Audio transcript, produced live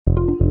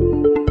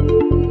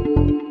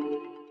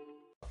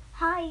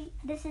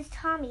this is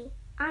Tommy.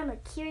 I'm a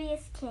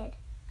curious kid.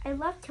 I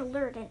love to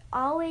learn and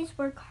always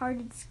work hard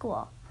in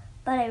school,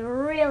 but I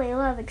really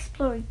love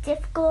exploring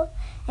difficult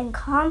and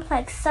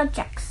complex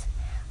subjects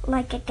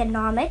like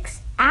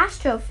economics,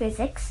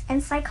 astrophysics,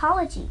 and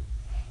psychology.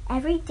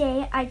 Every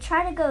day I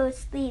try to go to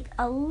sleep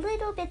a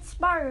little bit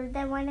smarter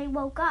than when I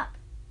woke up.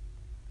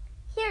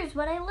 Here's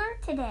what I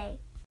learned today.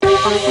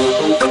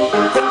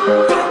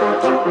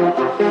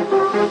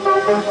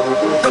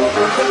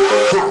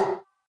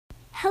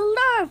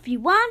 Hello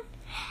everyone,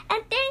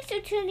 and thanks for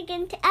tuning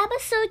in to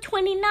episode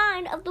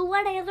 29 of the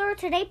What I Learned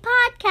Today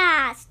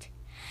podcast.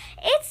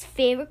 It's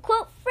Favorite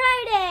Quote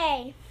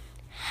Friday.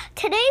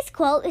 Today's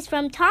quote is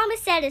from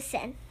Thomas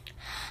Edison.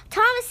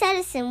 Thomas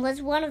Edison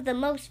was one of the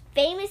most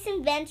famous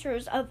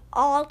inventors of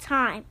all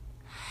time.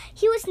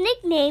 He was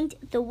nicknamed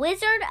the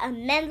Wizard of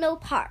Menlo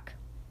Park.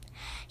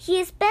 He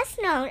is best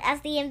known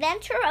as the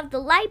inventor of the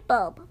light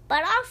bulb,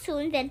 but also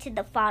invented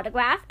the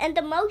photograph and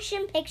the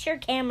motion picture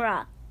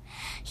camera.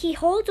 He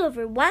holds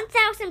over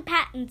 1,000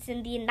 patents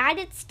in the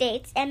United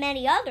States and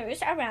many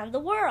others around the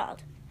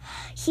world.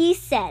 He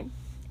said,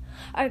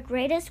 "Our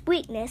greatest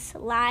weakness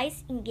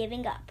lies in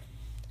giving up.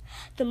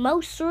 The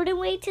most certain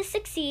way to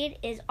succeed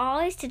is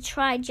always to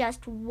try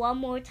just one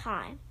more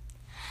time."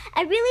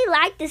 I really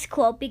like this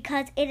quote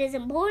because it is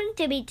important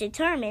to be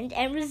determined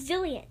and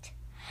resilient.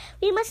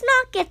 We must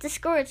not get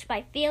discouraged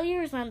by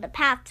failures on the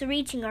path to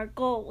reaching our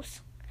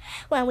goals.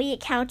 When we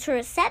encounter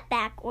a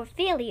setback or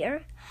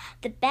failure,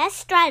 the best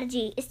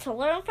strategy is to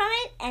learn from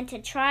it and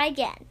to try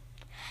again.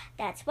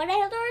 That's what I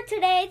learned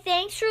today.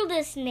 Thanks for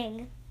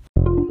listening.